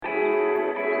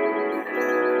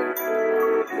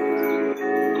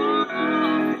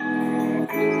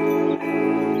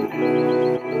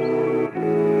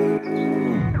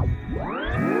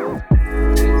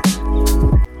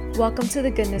Welcome to the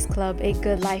Goodness Club, a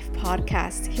good life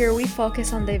podcast. Here we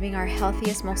focus on living our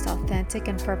healthiest, most authentic,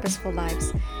 and purposeful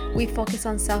lives. We focus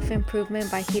on self-improvement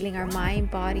by healing our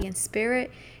mind, body, and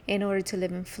spirit in order to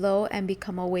live in flow and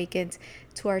become awakened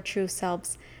to our true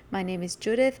selves. My name is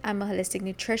Judith. I'm a holistic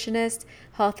nutritionist,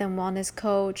 health and wellness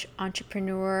coach,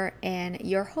 entrepreneur, and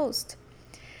your host.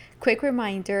 Quick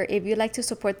reminder, if you'd like to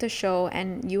support the show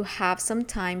and you have some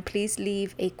time, please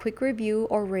leave a quick review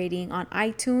or rating on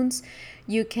iTunes.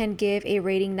 You can give a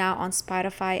rating now on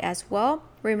Spotify as well.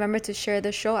 Remember to share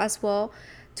the show as well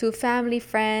to family,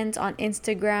 friends, on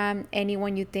Instagram,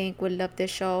 anyone you think would love this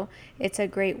show. It's a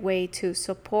great way to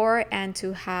support and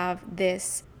to have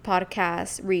this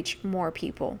podcast reach more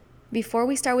people. Before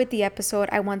we start with the episode,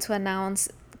 I want to announce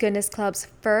Goodness Club's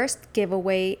first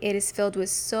giveaway. It is filled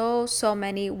with so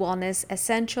many wellness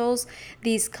essentials.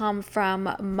 These come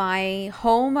from my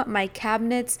home, my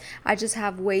cabinets. I just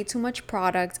have way too much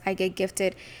product. I get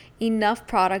gifted enough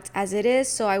product as it is,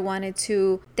 so I wanted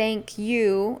to thank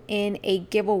you in a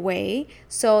giveaway.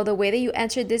 So the way that you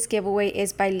enter this giveaway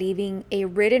is by leaving a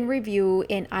written review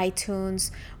in iTunes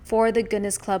for the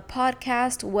Goodness Club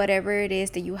podcast, whatever it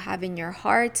is that you have in your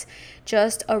heart,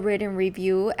 just a written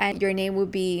review, and your name will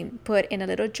be put in a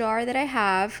little jar that I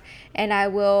have, and I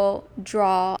will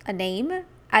draw a name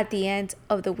at the end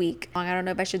of the week. I don't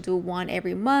know if I should do one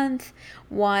every month,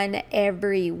 one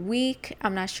every week.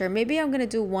 I'm not sure. Maybe I'm going to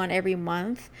do one every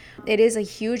month. It is a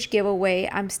huge giveaway.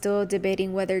 I'm still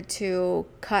debating whether to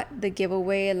cut the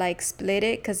giveaway, like split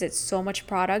it, because it's so much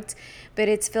product. But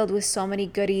it's filled with so many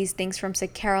goodies, things from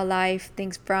Sakara Life,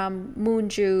 things from Moon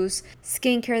Juice,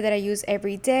 skincare that I use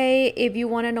every day. If you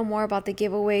want to know more about the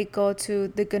giveaway, go to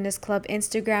the Goodness Club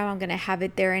Instagram. I'm going to have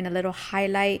it there in a little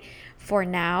highlight for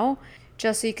now,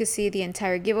 just so you can see the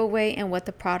entire giveaway and what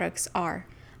the products are.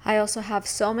 I also have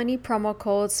so many promo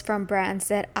codes from brands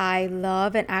that I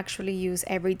love and actually use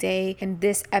every day in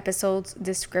this episode's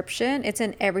description. It's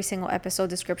in every single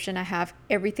episode description. I have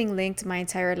everything linked, my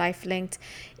entire life linked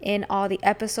in all the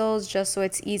episodes, just so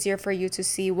it's easier for you to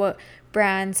see what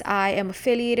brands I am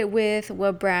affiliated with,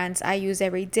 what brands I use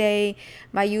every day.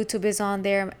 My YouTube is on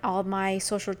there. All my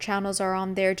social channels are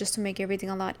on there, just to make everything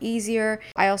a lot easier.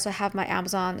 I also have my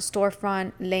Amazon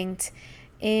storefront linked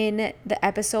in the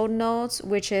episode notes,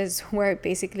 which is where I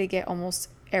basically get almost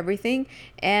everything,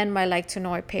 and my like to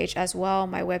know it page as well,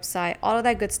 my website. All of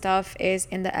that good stuff is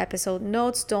in the episode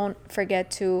notes. Don't forget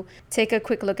to take a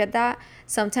quick look at that.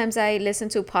 Sometimes I listen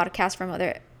to podcasts from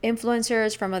other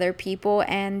influencers, from other people,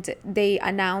 and they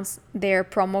announce their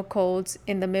promo codes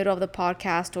in the middle of the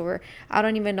podcast, or I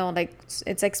don't even know, like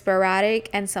it's like sporadic,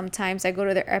 and sometimes I go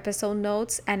to their episode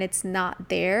notes and it's not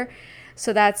there.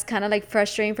 So that's kind of like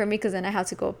frustrating for me, because then I have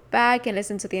to go back and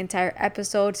listen to the entire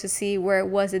episode to see where it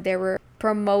was that they were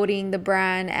promoting the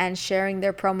brand and sharing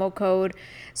their promo code.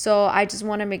 So I just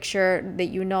want to make sure that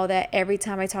you know that every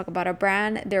time I talk about a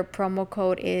brand, their promo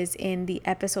code is in the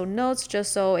episode notes,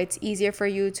 just so it's easier for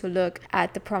you to look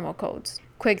at the promo codes.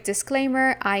 Quick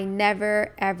disclaimer, I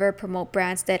never ever promote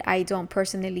brands that I don't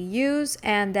personally use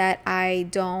and that I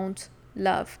don't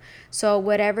love. So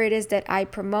whatever it is that I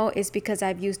promote is because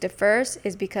I've used it first,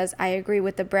 is because I agree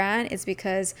with the brand, it's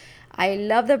because I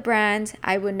love the brand.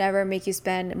 I would never make you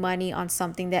spend money on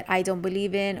something that I don't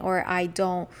believe in, or I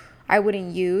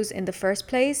wouldn't use in the first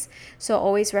place. So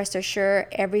always rest assured,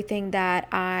 everything that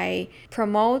I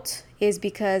promote is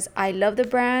because I love the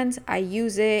brand, I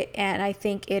use it, and I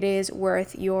think it is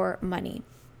worth your money.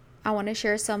 I want to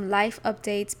share some life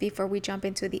updates before we jump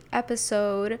into the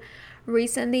episode.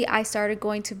 Recently, I started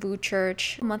going to VOUS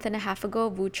Church a month and a half ago.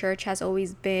 VOUS Church has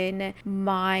always been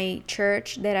my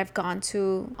church that I've gone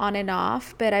to on and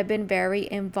off, but I've been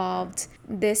very involved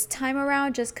this time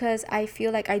around just because I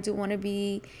feel like I do want to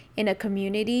be in a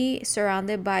community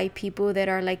surrounded by people that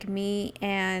are like me,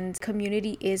 and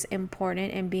community is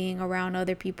important, and being around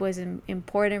other people is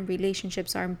important.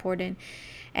 Relationships are important.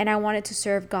 And I wanted to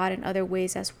serve God in other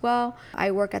ways as well.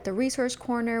 I work at the Resource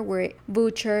Corner, where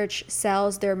VOUS Church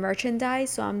sells their merchandise.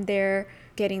 So I'm there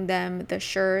getting them the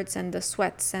shirts and the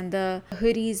sweats and the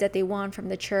hoodies that they want from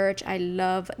the church. I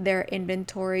love their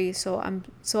inventory. So I'm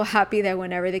so happy that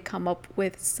whenever they come up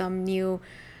with some new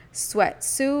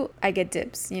sweatsuit, I get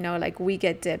dibs, like we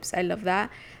get dibs. I love that.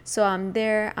 So I'm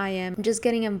there. I am just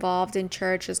getting involved in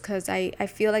church just because I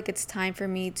feel like it's time for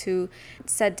me to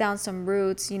set down some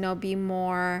roots, be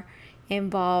more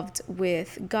involved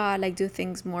with God, like do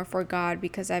things more for God,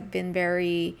 because I've been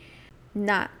very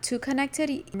not too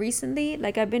connected recently.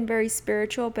 Like I've been very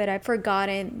spiritual, but I've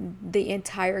forgotten the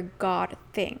entire God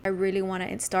thing. I really want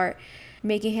to start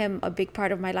making him a big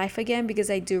part of my life again, because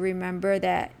I do remember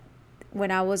that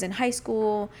when I was in high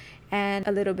school and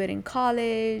a little bit in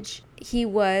college. He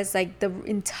was like the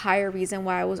entire reason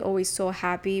why I was always so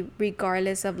happy,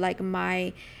 regardless of like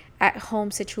my at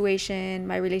home situation,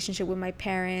 my relationship with my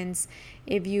parents.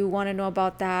 If you want to know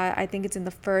about that, I think it's in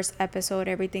the first episode,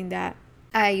 everything that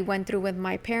I went through with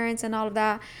my parents and all of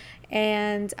that.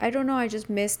 And I don't know, I just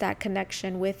missed that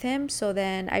connection with him. So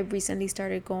then I recently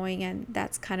started going, and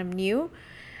that's kind of new.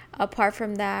 Apart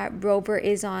from that, Rover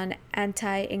is on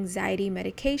anti-anxiety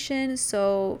medication.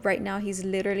 So right now he's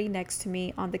literally next to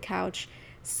me on the couch,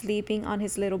 sleeping on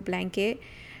his little blanket.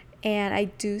 And I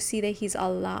do see that he's a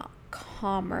lot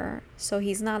calmer. So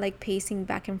he's not like pacing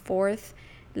back and forth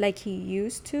like he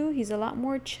used to. He's a lot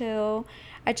more chill.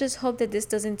 I just hope that this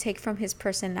doesn't take from his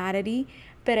personality,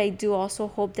 but I do also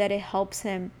hope that it helps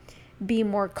him be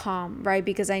more calm, right?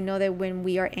 Because I know that when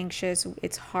we are anxious,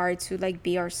 it's hard to like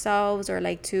be ourselves or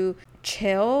like to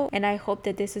chill. And I hope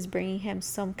that this is bringing him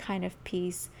some kind of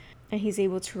peace and he's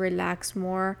able to relax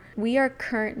more. We are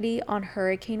currently on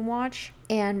hurricane watch,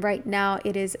 and right now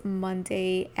it is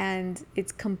Monday and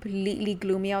it's completely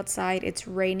gloomy outside. It's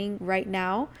raining right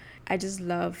now. I just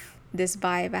love this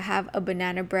vibe. I have a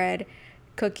banana bread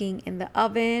cooking in the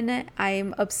oven.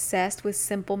 I'm obsessed with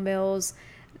Simple Mills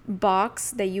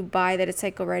box that you buy, that it's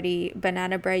like already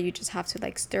banana bread. You just have to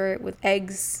like stir it with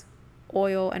eggs,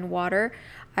 oil, and water.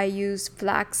 I use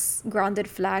grounded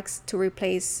flax to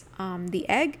replace the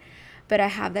egg, but I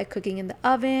have that cooking in the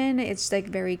oven. It's like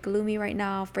very gloomy right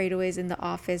now. Fredo is in the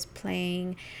office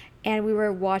playing, and we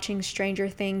were watching Stranger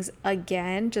Things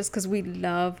again just because we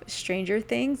love Stranger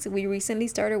Things. We recently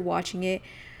started watching it,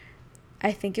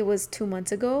 I think it was 2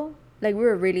 months ago. Like, we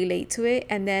were really late to it,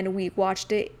 and then we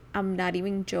watched it, I'm not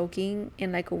even joking,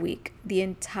 in like a week. The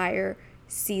entire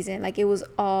season. Like, it was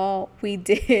all we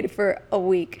did for a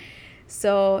week.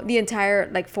 So the entire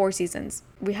like 4 seasons.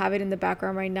 We have it in the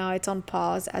background right now. It's on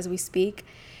pause as we speak.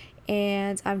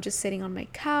 And I'm just sitting on my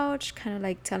couch, kind of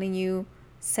like telling you,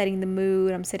 setting the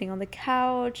mood. I'm sitting on the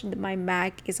couch. My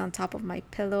Mac is on top of my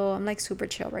pillow. I'm like super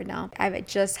chill right now. I've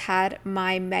just had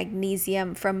my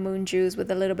magnesium from Moon Juice with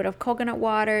a little bit of coconut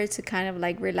water to kind of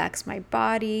like relax my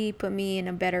body, put me in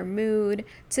a better mood.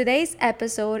 Today's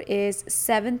episode is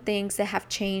 7 things that have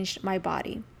changed my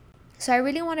body. So I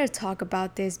really wanted to talk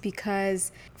about this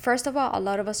because, first of all, a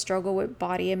lot of us struggle with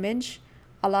body image.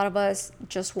 A lot of us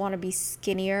just want to be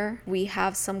skinnier. We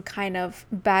have some kind of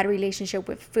bad relationship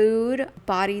with food,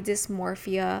 body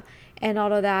dysmorphia, and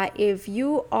all of that. If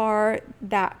you are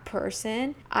that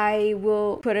person, I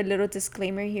will put a little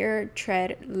disclaimer here.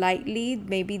 Tread lightly.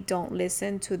 Maybe don't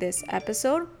listen to this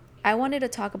episode. I wanted to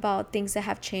talk about things that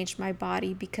have changed my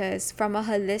body because from a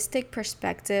holistic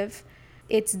perspective,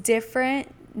 it's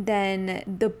different than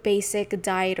the basic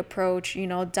diet approach,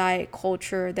 diet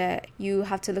culture that you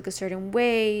have to look a certain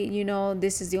way,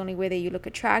 this is the only way that you look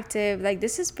attractive. Like,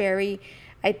 this is very,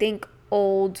 I think,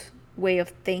 old way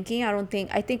of thinking.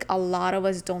 I think a lot of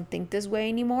us don't think this way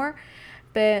anymore.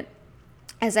 But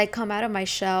as I come out of my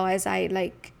shell, as I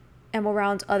like am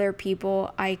around other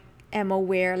people, I am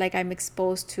aware, like I'm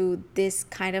exposed to this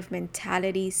kind of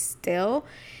mentality still.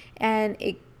 And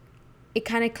it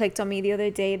kind of clicked on me the other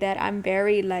day that I'm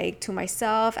very like to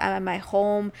myself. I'm at my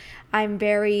home. I'm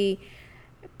very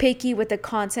picky with the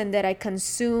content that I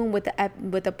consume, with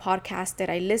the podcast that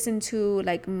I listen to.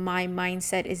 Like, my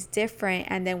mindset is different.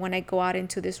 And then when I go out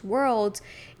into this world,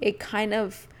 it kind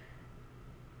of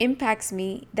impacts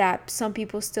me that some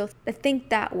people still think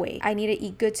that way. I need to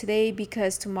eat good today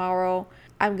because tomorrow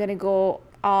I'm going to go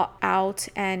all out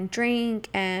and drink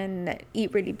and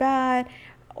eat really bad.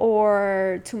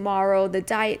 Or tomorrow the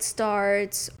diet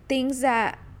starts. Things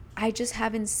that I just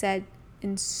haven't said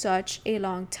in such a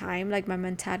long time. Like, my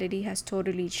mentality has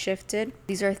totally shifted.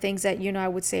 These are things that, I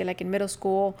would say like in middle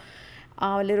school,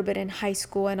 a little bit in high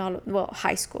school and throughout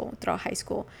high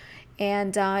school.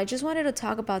 And I just wanted to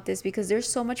talk about this because there's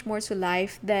so much more to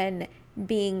life than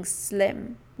being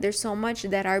slim. There's so much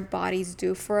that our bodies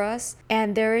do for us,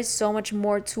 and there is so much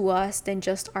more to us than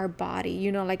just our body,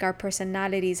 like our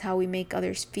personalities, how we make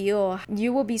others feel.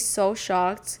 You will be so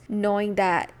shocked knowing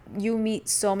that you meet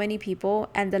so many people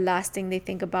and the last thing they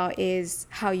think about is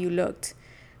how you looked.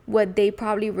 What they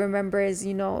probably remember is,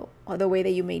 the way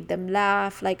that you made them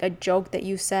laugh, like a joke that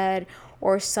you said,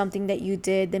 or something that you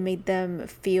did that made them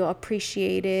feel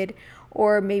appreciated,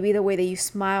 or maybe the way that you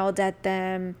smiled at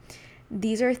them.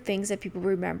 These are things that people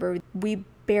remember. We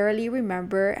barely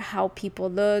remember how people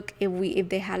look, if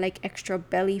they had like extra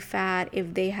belly fat,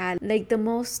 if they had like the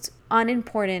most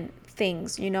unimportant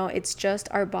things. It's just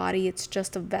our body, it's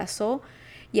just a vessel.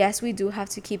 Yes, we do have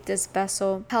to keep this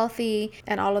vessel healthy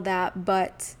and all of that,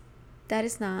 but that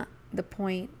is not the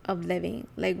point of living.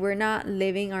 Like, we're not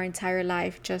living our entire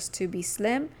life just to be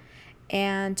slim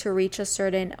and to reach a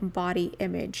certain body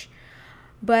image.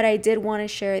 But I did want to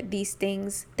share these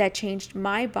things that changed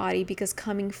my body, because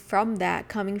coming from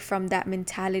that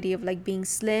mentality of like being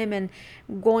slim and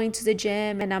going to the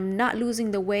gym and I'm not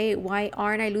losing the weight. Why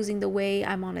aren't I losing the weight?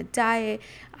 I'm on a diet.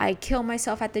 I kill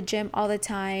myself at the gym all the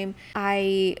time.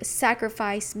 I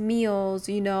sacrifice meals,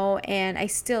 and I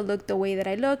still look the way that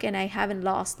I look and I haven't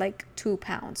lost like 2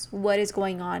 pounds. What is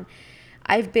going on?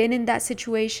 I've been in that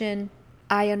situation.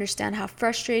 I understand how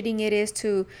frustrating it is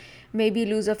to maybe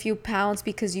lose a few pounds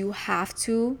because you have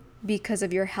to, because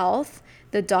of your health.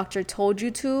 The doctor told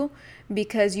you to,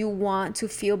 because you want to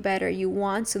feel better. You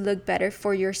want to look better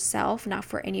for yourself, not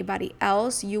for anybody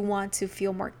else. You want to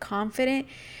feel more confident.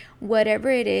 Whatever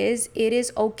it is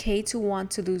okay to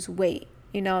want to lose weight.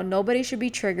 Nobody should be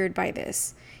triggered by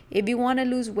this. If you want to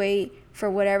lose weight for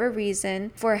whatever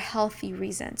reason, for healthy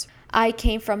reasons. I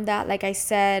came from that, like I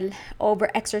said,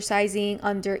 over exercising,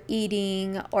 under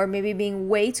eating, or maybe being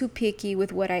way too picky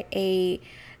with what I ate,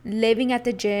 living at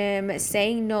the gym,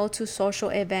 saying no to social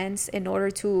events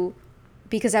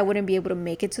because I wouldn't be able to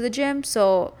make it to the gym.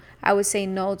 So I would say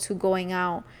no to going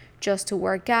out just to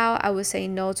work out. I would say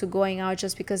no to going out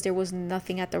just because there was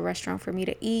nothing at the restaurant for me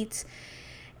to eat.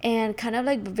 And kind of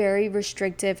like very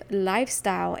restrictive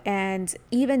lifestyle. And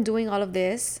even doing all of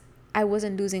this, I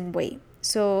wasn't losing weight.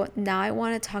 So now I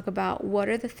want to talk about what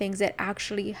are the things that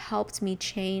actually helped me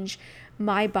change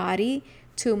my body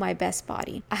to my best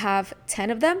body. I have 10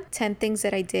 of them, 10 things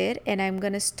that I did, and I'm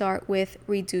going to start with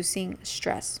reducing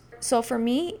stress. So for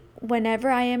me, whenever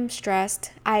I am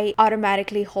stressed, I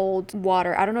automatically hold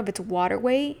water. I don't know if it's water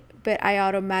weight, but I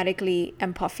automatically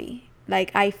am puffy.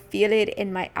 Like, I feel it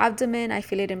in my abdomen, I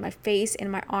feel it in my face, in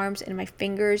my arms, in my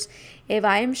fingers. If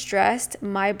I am stressed,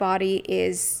 my body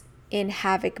is in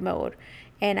havoc mode.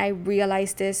 And I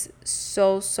realized this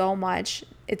so much.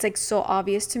 It's like so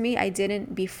obvious to me. I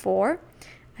didn't before.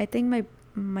 I think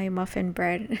my muffin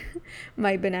bread,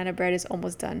 my banana bread is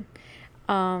almost done.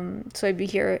 So if you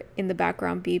hear in the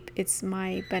background beep, it's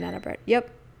my banana bread. Yep.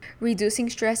 Reducing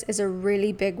stress is a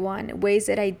really big one. Ways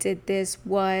that I did this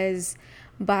was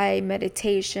by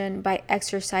meditation, by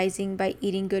exercising, by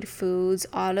eating good foods.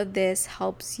 All of this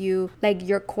helps you, like,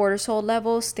 your cortisol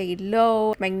levels stay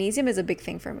low. Magnesium is a big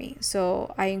thing for me.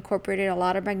 So I incorporated a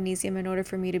lot of magnesium in order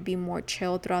for me to be more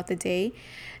chill throughout the day.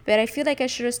 But I feel like I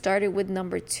should have started with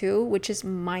number 2, which is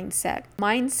mindset.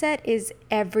 Mindset is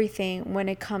everything when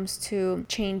it comes to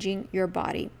changing your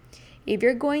body. If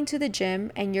you're going to the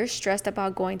gym and you're stressed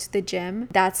about going to the gym,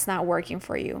 that's not working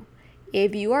for you.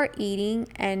 If you are eating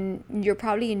and you're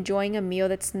probably enjoying a meal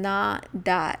that's not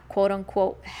that quote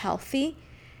unquote healthy,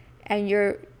 and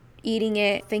you're eating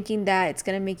it thinking that it's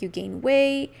going to make you gain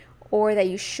weight, or that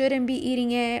you shouldn't be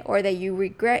eating it, or that you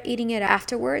regret eating it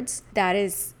afterwards,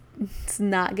 it's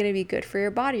not going to be good for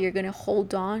your body. You're going to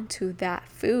hold on to that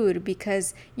food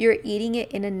because you're eating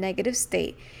it in a negative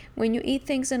state. When you eat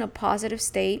things in a positive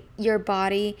state, your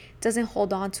body doesn't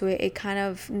hold on to it. It kind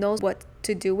of knows what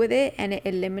to do with it and it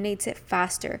eliminates it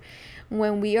faster.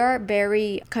 When we are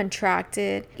very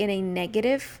contracted in a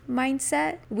negative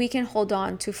mindset, we can hold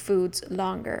on to foods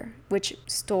longer, which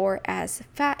store as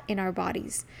fat in our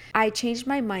bodies. I changed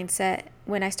my mindset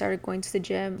when I started going to the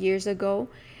gym years ago.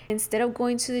 Instead of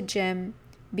going to the gym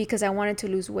because I wanted to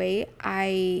lose weight,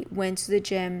 I went to the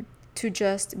gym to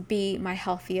just be my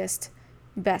healthiest,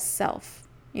 best self,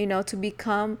 to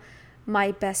become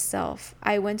my best self.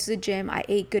 I went to the gym, I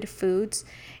ate good foods,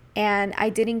 and I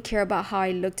didn't care about how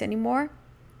I looked anymore.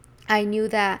 I knew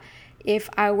that if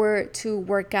I were to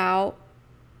work out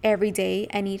every day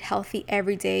and eat healthy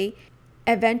every day,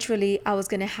 eventually I was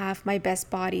going to have my best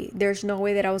body. There's no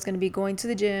way that I was going to be going to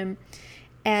the gym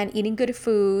and eating good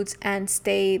foods and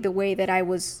stay the way that I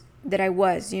was,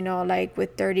 like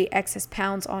with 30 excess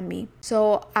pounds on me.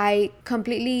 So I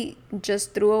completely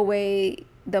just threw away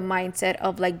the mindset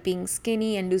of like being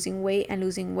skinny and losing weight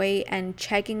and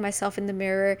checking myself in the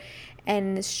mirror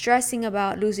and stressing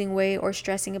about losing weight or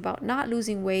stressing about not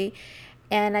losing weight.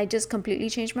 And I just completely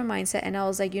changed my mindset, and I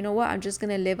was like, you know what? I'm just going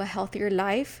to live a healthier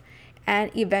life, and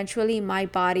eventually my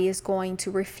body is going to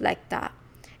reflect that.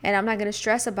 And I'm not going to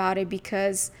stress about it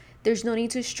because there's no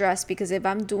need to stress, because if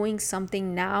I'm doing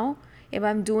something now, if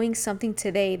I'm doing something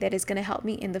today that is going to help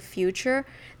me in the future,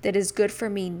 that is good for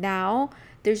me now,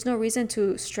 there's no reason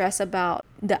to stress about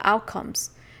the outcomes,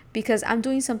 because I'm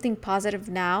doing something positive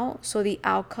now. So the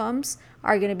outcomes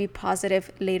are going to be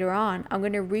positive later on. I'm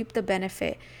going to reap the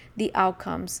benefit, the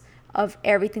outcomes of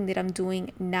everything that I'm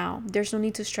doing now. There's no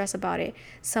need to stress about it.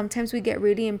 Sometimes we get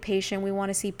really impatient. We want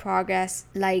to see progress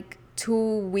like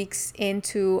 2 weeks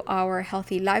into our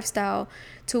healthy lifestyle,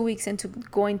 2 weeks into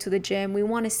going to the gym, we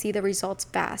want to see the results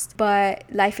fast. But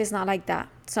life is not like that.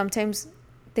 Sometimes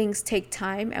things take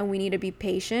time, and we need to be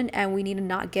patient, and we need to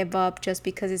not give up just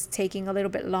because it's taking a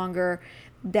little bit longer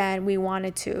than we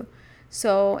wanted to.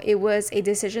 So it was a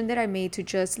decision that I made to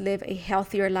just live a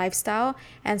healthier lifestyle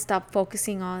and stop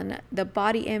focusing on the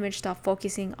body image, stop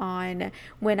focusing on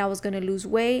when I was going to lose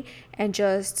weight, and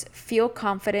just feel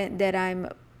confident that I'm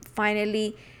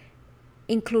finally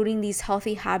including these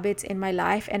healthy habits in my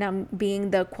life, and I'm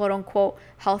being the quote unquote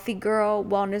healthy girl,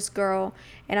 wellness girl,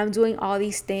 and I'm doing all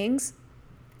these things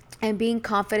and being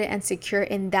confident and secure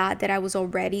in that I was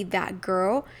already that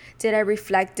girl. Did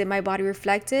my body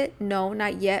reflect it? No,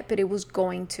 not yet, but it was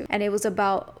going to. And it was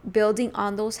about building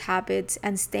on those habits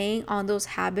and staying on those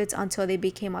habits until they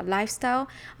became a lifestyle,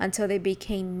 until they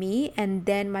became me, and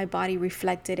then my body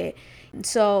reflected it.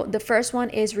 So the first one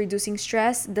is reducing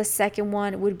stress. The second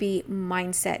one would be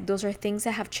mindset. Those are things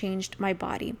that have changed my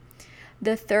body.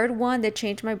 The third one that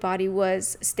changed my body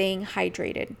was staying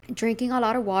hydrated. Drinking a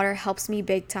lot of water helps me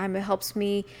big time. It helps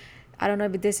me, I don't know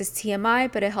if this is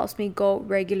TMI, but it helps me go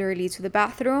regularly to the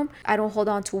bathroom. I don't hold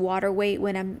on to water weight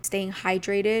when I'm staying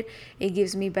hydrated. It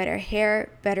gives me better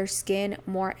hair, better skin,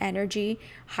 more energy.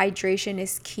 Hydration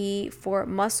is key for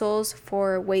muscles,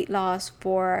 for weight loss,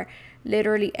 for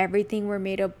literally everything. We're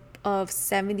made up of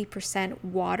 70%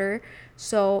 water.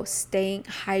 So staying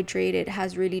hydrated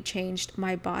has really changed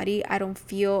my body. I don't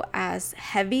feel as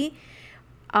heavy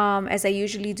as I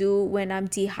usually do when I'm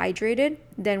dehydrated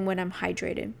than when I'm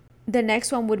hydrated. The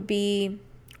next one would be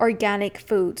organic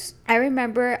foods. I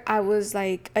remember I was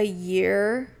like a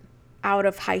year out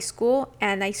of high school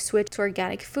and I switched to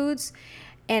organic foods,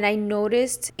 and I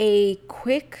noticed a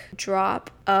quick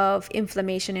drop of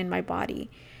inflammation in my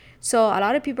body. So a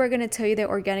lot of people are going to tell you that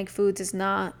organic foods is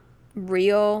not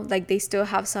real. Like they still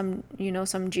have some,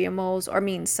 some GMOs,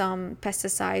 or some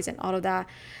pesticides and all of that.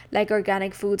 Like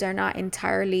organic foods are not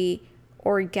entirely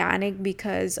organic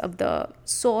because of the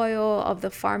soil, of the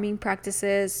farming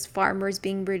practices, farmers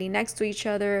being really next to each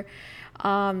other.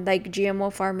 Like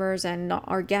GMO farmers and not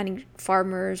organic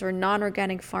farmers or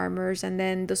non-organic farmers, and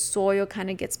then the soil kind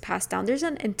of gets passed down. There's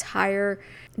an entire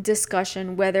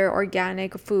discussion whether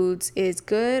organic foods is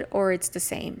good or it's the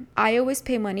same. I always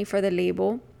pay money for the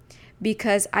label,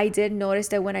 because I did notice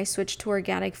that when I switched to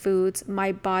organic foods,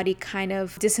 my body kind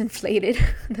of disinflated.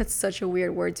 That's such a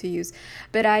weird word to use.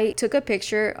 But I took a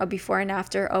picture of before and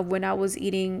after of when I was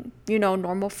eating,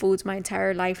 normal foods my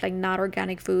entire life, like not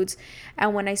organic foods.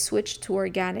 And when I switched to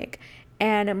organic,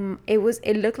 and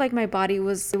it looked like my body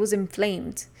was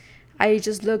inflamed. I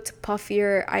just looked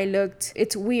puffier.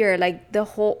 It's weird, like the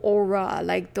whole aura,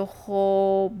 like the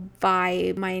whole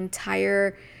vibe, my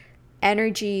entire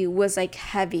energy was like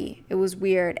heavy. It was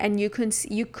weird, and you could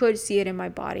see it in my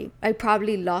body. I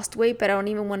probably lost weight, but I don't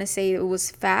even want to say it was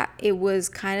fat. It was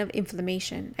kind of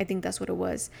inflammation. I think that's what it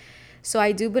was. So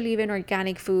I do believe in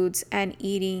organic foods and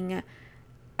eating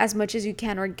as much as you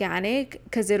can organic,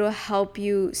 because it'll help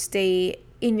you stay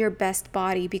in your best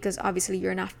body, because obviously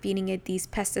you're not feeding it these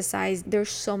pesticides.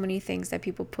 There's so many things that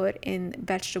people put in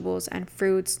vegetables and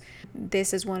fruits.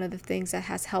 This is one of the things that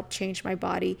has helped change my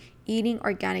body, eating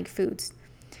organic foods.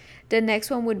 The next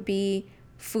one would be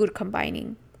food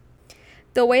combining.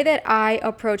 The way that I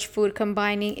approach food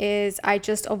combining is I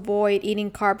just avoid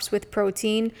eating carbs with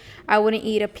protein. I wouldn't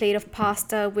eat a plate of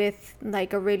pasta with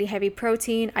like a really heavy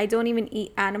protein. I don't even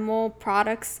eat animal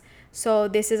products, so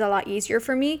this is a lot easier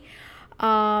for me.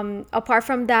 Apart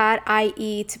from that, I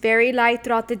eat very light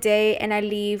throughout the day, and I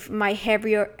leave my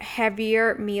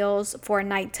heavier meals for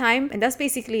nighttime. And that's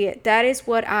basically it. That is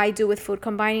what I do with food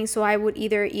combining. So I would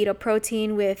either eat a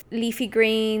protein with leafy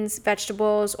greens,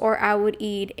 vegetables, or I would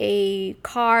eat a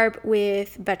carb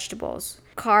with vegetables.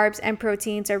 Carbs and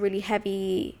proteins are really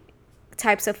heavy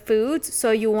types of foods,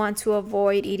 so you want to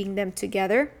avoid eating them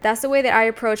together. That's the way that I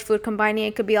approach food combining.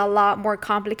 It could be a lot more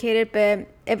complicated, but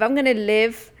if I'm going to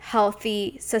live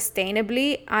healthy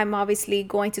sustainably, I'm obviously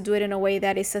going to do it in a way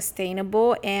that is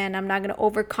sustainable, and I'm not going to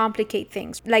overcomplicate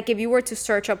things. Like if you were to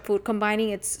search up food combining,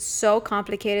 it's so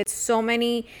complicated, so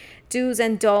many do's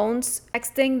and don'ts.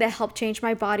 Next thing that helped change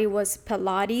my body was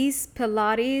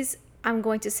Pilates, I'm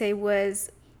going to say,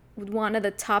 was one of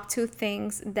the top 2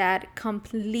 things that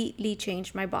completely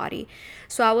changed my body.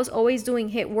 So I was always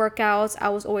doing HIIT workouts. I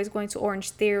was always going to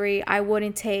Orange Theory. I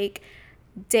wouldn't take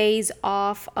days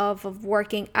off of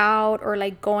working out or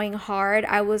like going hard.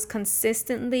 I was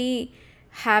consistently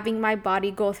having my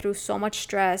body go through so much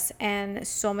stress and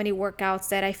so many workouts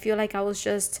that I feel like I was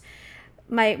just,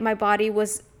 my body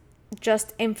was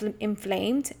just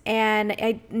inflamed, and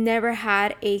I never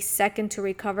had a second to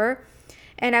recover.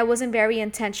 And I wasn't very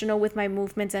intentional with my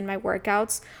movements and my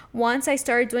workouts. Once I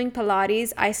started doing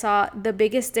Pilates, I saw the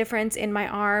biggest difference in my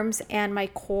arms and my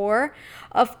core.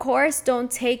 Of course,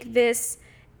 don't take this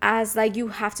as like you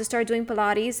have to start doing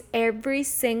Pilates. Every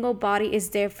single body is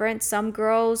different. Some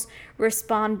girls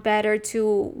respond better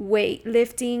to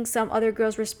weightlifting, some other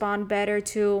girls respond better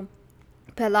to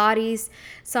Pilates,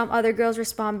 some other girls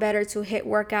respond better to HIIT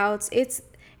workouts.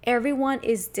 Everyone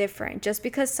is different. Just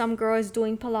because some girl is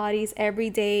doing Pilates every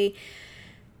day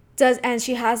and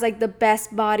she has like the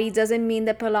best body doesn't mean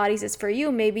that Pilates is for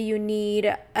you. Maybe you need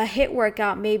a HIIT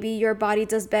workout. Maybe your body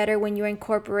does better when you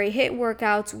incorporate HIIT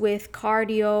workouts with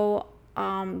cardio.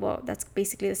 Well, that's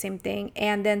basically the same thing.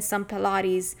 And then some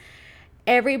Pilates.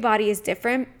 Everybody is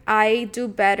different. I do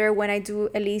better when I do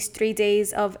at least 3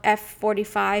 days of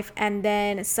F45 and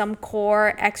then some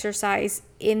core exercise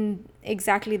in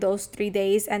exactly those 3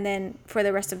 days, and then for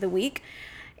the rest of the week,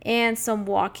 and some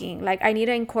walking. Like, I need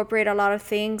to incorporate a lot of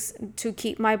things to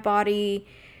keep my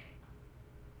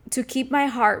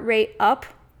heart rate up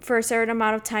for a certain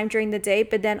amount of time during the day,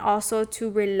 but then also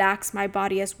to relax my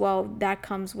body as well. That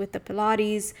comes with the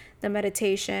Pilates, the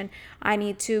meditation. I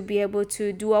need to be able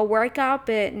to do a workout,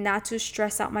 but not to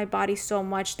stress out my body so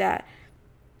much that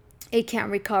it can't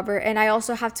recover. And I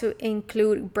also have to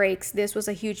include breaks. This was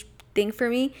a huge thing for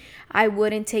me. I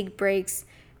wouldn't take breaks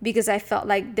because I felt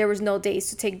like there was no days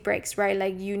to take breaks, right?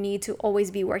 Like, you need to always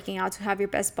be working out to have your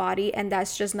best body, and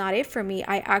that's just not it for me.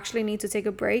 I actually need to take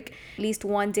a break, at least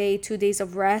 1 day, 2 days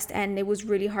of rest, and it was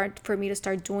really hard for me to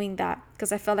start doing that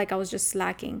because I felt like I was just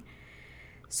slacking.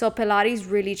 So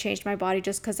Pilates really changed my body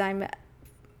just because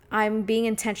I'm being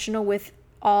intentional with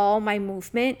all my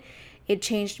movement. It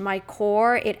changed my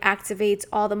core. It activates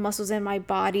all the muscles in my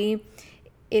body.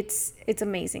 It's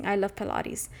amazing. I love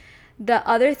Pilates. The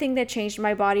other thing that changed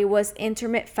my body was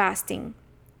intermittent fasting.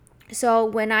 So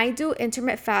when I do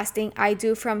intermittent fasting, I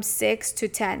do from 6 to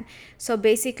 10. So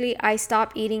basically, I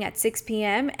stop eating at 6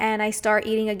 p.m. and I start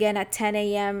eating again at 10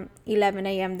 a.m., 11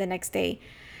 a.m. the next day.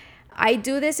 I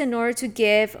do this in order to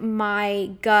give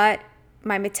my gut,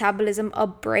 my metabolism, a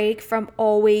break from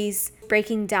always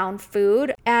breaking down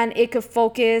food, and it could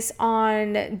focus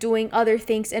on doing other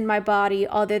things in my body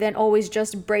other than always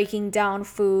just breaking down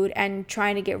food and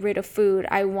trying to get rid of food.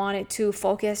 I wanted to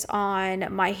focus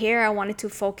on my hair. I wanted to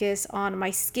focus on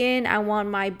my skin. I want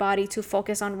my body to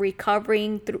focus on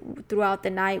recovering throughout the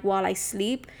night while I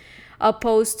sleep,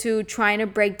 opposed to trying to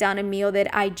break down a meal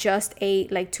that I just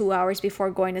ate like 2 hours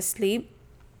before going to sleep.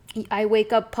 I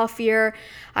wake up puffier.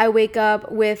 I wake up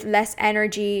with less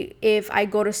energy if I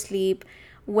go to sleep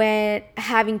when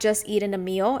having just eaten a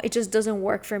meal. It just doesn't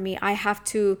work for me. I have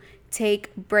to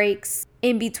take breaks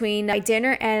in between my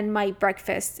dinner and my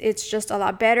breakfast. It's just a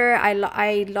lot better.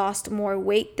 I lost more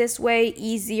weight this way,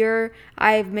 easier.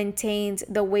 I've maintained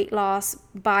the weight loss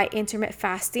by intermittent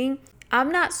fasting. I'm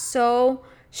not so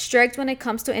strict when it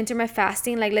comes to intermittent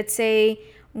fasting. Like, let's say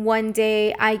one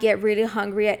day I get really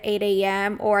hungry at 8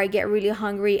 a.m. or I get really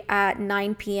hungry at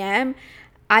 9 p.m.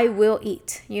 I will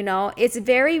eat, It's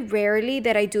very rarely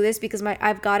that I do this because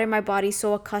I've gotten my body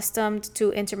so accustomed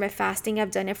to intermittent fasting.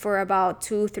 I've done it for about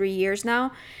 2-3 years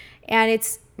now. And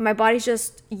my body's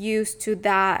just used to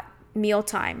that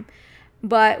mealtime.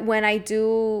 But when I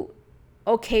do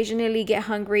occasionally get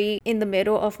hungry in the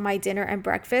middle of my dinner and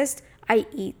breakfast, I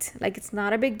eat. Like, it's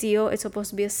not a big deal. It's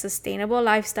supposed to be a sustainable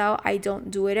lifestyle. I don't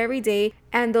do it every day.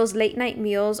 And those late night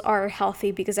meals are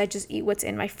healthy because I just eat what's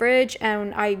in my fridge,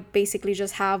 and I basically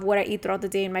just have what I eat throughout the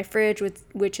day in my fridge,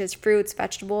 which is fruits,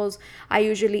 vegetables. I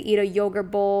usually eat a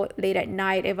yogurt bowl late at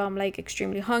night if I'm like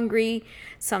extremely hungry.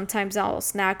 Sometimes I'll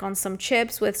snack on some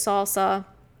chips with salsa,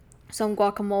 some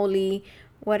guacamole,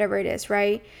 whatever it is,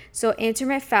 right? So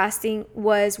intermittent fasting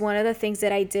was one of the things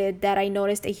that I did that I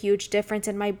noticed a huge difference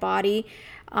in my body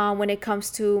when it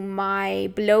comes to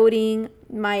my bloating,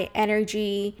 my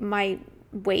energy, my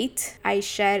weight. I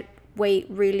shed weight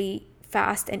really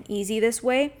fast and easy this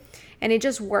way, and it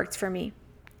just worked for me.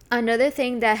 Another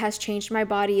thing that has changed my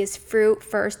body is fruit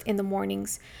first in the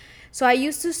mornings. So I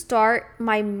used to start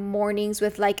my mornings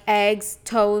with like eggs,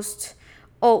 toast,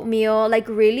 oatmeal, like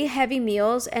really heavy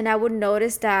meals, and I would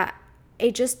notice that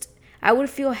I would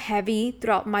feel heavy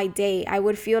throughout my day. I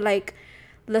would feel like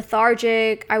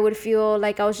lethargic. I would feel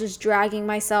like I was just dragging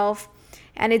myself,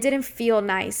 and it didn't feel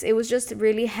nice. It was just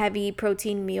really heavy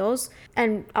protein meals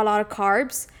and a lot of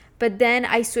carbs. But then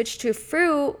I switched to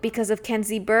fruit because of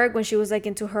Kenzie Berg when she was like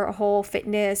into her whole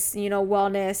fitness,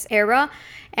 wellness era.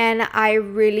 And I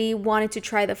really wanted to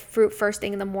try the fruit first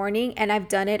thing in the morning, and I've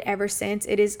done it ever since.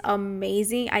 It is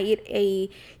amazing. I eat a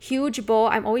huge bowl.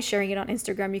 I'm always sharing it on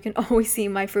Instagram. You can always see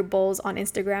my fruit bowls on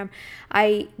Instagram.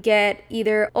 I get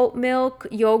either oat milk,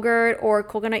 yogurt, or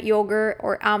coconut yogurt,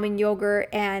 or almond yogurt,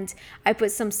 and I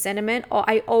put some cinnamon.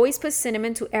 I always put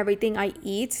cinnamon to everything I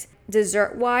eat,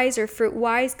 dessert wise or fruit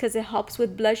wise, because it helps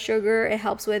with blood sugar, it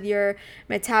helps with your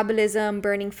metabolism,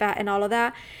 burning fat, and all of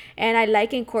that. And I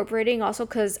like incorporating also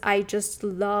because I just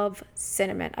love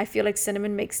cinnamon. I feel like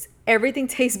cinnamon makes everything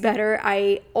taste better.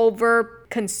 I over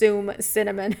consume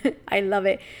cinnamon. I love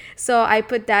it. So I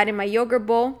put that in my yogurt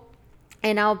bowl,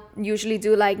 and I'll usually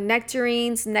do like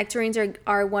nectarines. Nectarines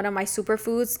are one of my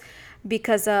superfoods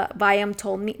because Viome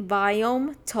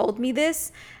told me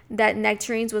this, that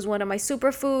nectarines was one of my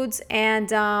superfoods, and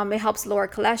it helps lower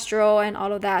cholesterol and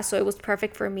all of that. So it was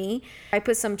perfect for me. I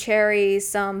put some cherries,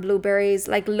 some blueberries,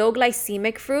 like low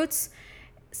glycemic fruits.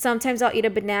 Sometimes I'll eat a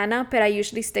banana, but I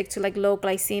usually stick to like low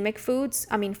glycemic fruits,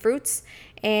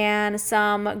 and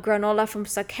some granola from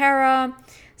Sakara,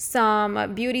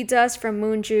 some beauty dust from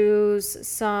Moon Juice,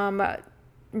 some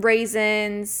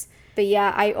raisins. But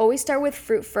yeah, I always start with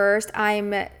fruit first.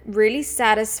 I'm really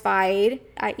satisfied.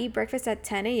 I eat breakfast at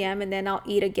 10 a.m. and then I'll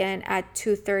eat again at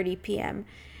 2:30 p.m.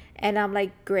 And I'm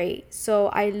like, great. So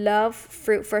I love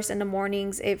fruit first in the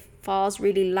mornings. It falls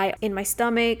really light in my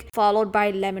stomach, followed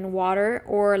by lemon water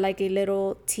or like a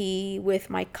little tea with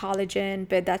my collagen.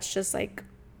 But that's just like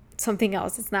something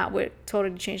else. It's not what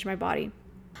totally changed my body.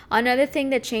 Another thing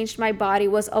that changed my body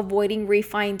was avoiding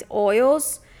refined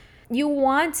oils. You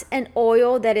want an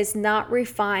oil that is not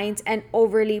refined and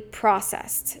overly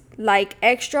processed. Like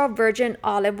extra virgin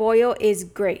olive oil is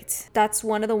great. That's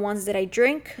one of the ones that I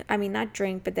drink. I mean, not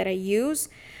drink, but that I use.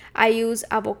 I use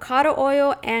avocado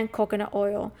oil and coconut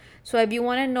oil. So if you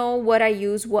want to know what I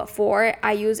use what for,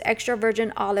 I use extra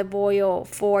virgin olive oil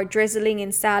for drizzling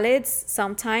in salads.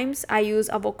 Sometimes I use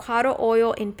avocado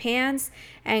oil in pans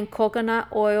and coconut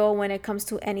oil when it comes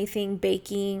to anything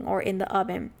baking or in the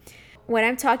oven. When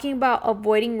I'm talking about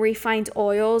avoiding refined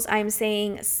oils, I'm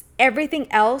saying everything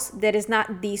else that is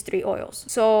not these three oils.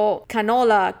 So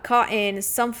canola, cotton,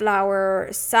 sunflower,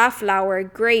 safflower,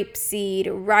 grapeseed,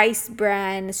 rice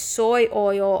bran, soy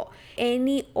oil,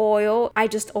 any oil I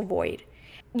just avoid.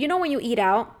 You know, when you eat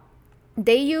out,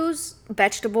 they use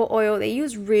vegetable oil, they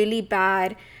use really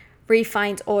bad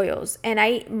refined oils. And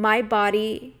I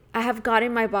have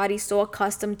gotten my body so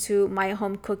accustomed to my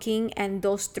home cooking and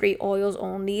those three oils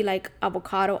only, like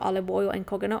avocado, olive oil, and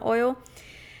coconut oil.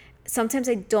 Sometimes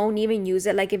I don't even use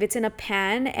it. Like if it's in a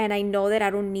pan and I know that I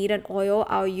don't need an oil,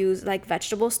 I'll use like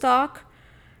vegetable stock.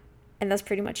 And that's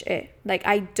pretty much it. Like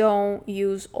I don't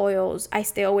use oils. I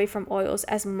stay away from oils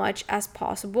as much as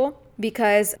possible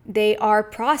because they are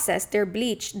processed, they're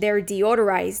bleached, they're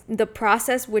deodorized. The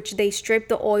process which they strip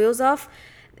the oils of,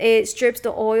 it strips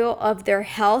the oil of their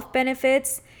health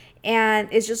benefits and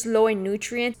it's just low in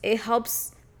nutrients. It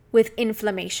helps with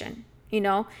inflammation,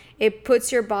 it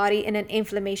puts your body in an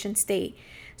inflammation state.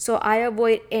 So I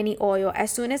avoid any oil.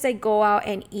 As soon as I go out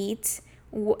and eat,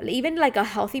 even like a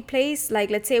healthy place, like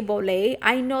let's say Bolé,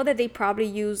 I know that they probably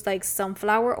use like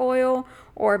sunflower oil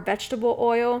or vegetable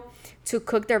oil to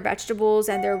cook their vegetables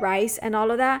and their rice and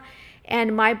all of that.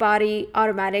 And my body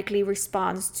automatically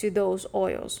responds to those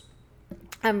oils.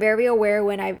 I'm very aware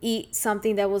when I eat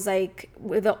something that was like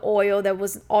with the oil that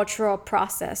was ultra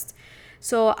processed.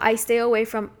 So I stay away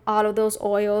from all of those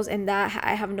oils, and that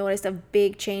I have noticed a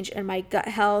big change in my gut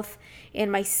health, in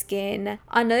my skin.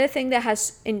 Another thing that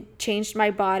has changed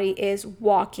my body is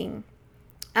walking.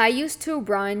 I used to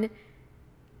run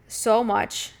so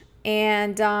much,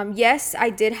 and yes, I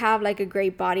did have like a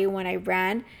great body when I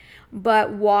ran,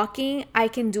 but walking, I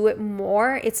can do it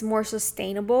more. It's more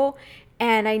sustainable.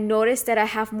 And I noticed that I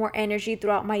have more energy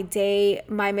throughout my day.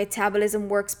 My metabolism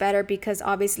works better because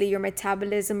obviously your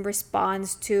metabolism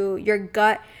your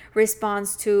gut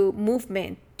responds to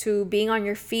movement, to being on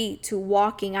your feet, to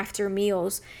walking after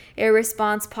meals. It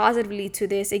responds positively to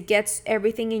this. It gets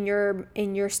everything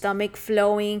in your stomach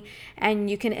flowing and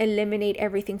you can eliminate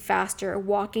everything faster.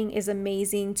 Walking is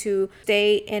amazing to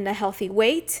stay in a healthy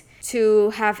weight,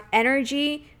 to have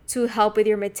energy, to help with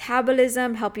your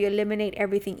metabolism, help you eliminate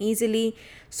everything easily.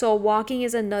 So walking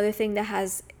is another thing that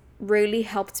has really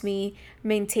helped me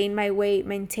maintain my weight,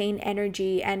 maintain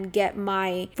energy, and get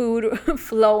my food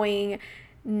flowing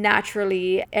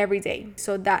naturally every day.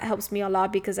 So that helps me a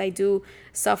lot because I do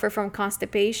suffer from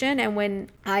constipation. And when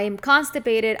I am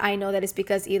constipated, I know that it's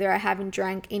because either I haven't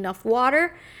drank enough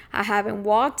water, I haven't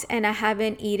walked, and I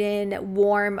haven't eaten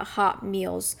warm, hot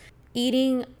meals.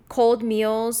 Eating cold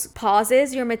meals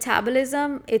pauses your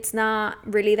metabolism. It's not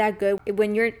really that good.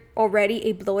 When you're already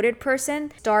a bloated person,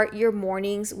 start your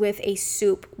mornings with a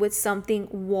soup, with something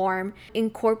warm.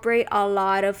 Incorporate a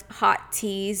lot of hot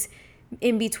teas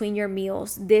in between your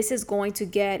meals. This is going to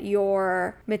get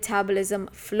your metabolism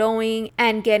flowing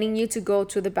and getting you to go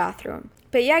to the bathroom.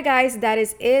 But yeah, guys, that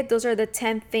is it. Those are the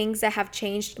 10 things that have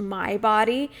changed my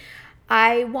body.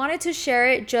 I wanted to share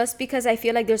it just because I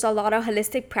feel like there's a lot of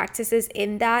holistic practices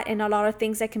in that and a lot of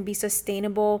things that can be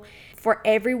sustainable for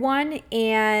everyone.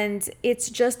 And it's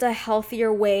just a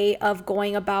healthier way of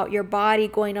going about your body,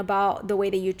 going about the way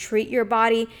that you treat your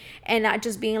body, and not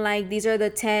just being like, these are the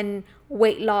 10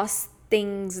 weight loss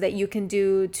things that you can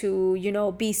do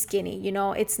to, be skinny.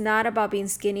 It's not about being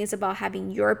skinny. It's about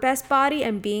having your best body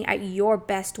and being at your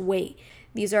best weight.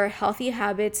 These are healthy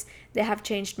habits that have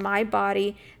changed my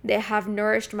body. They have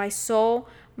nourished my soul,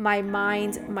 my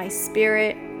mind, my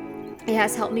spirit. It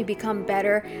has helped me become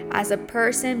better as a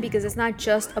person, because it's not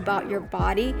just about your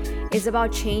body. It's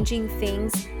about changing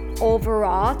things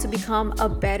overall to become a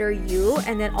better you,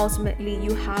 and then ultimately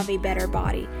you have a better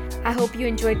body. I hope you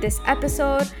enjoyed this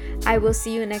episode. I will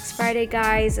see you next Friday,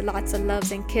 guys. Lots of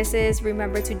loves and kisses.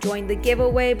 Remember to join the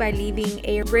giveaway by leaving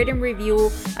a written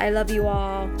review. I love you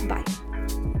all. Bye.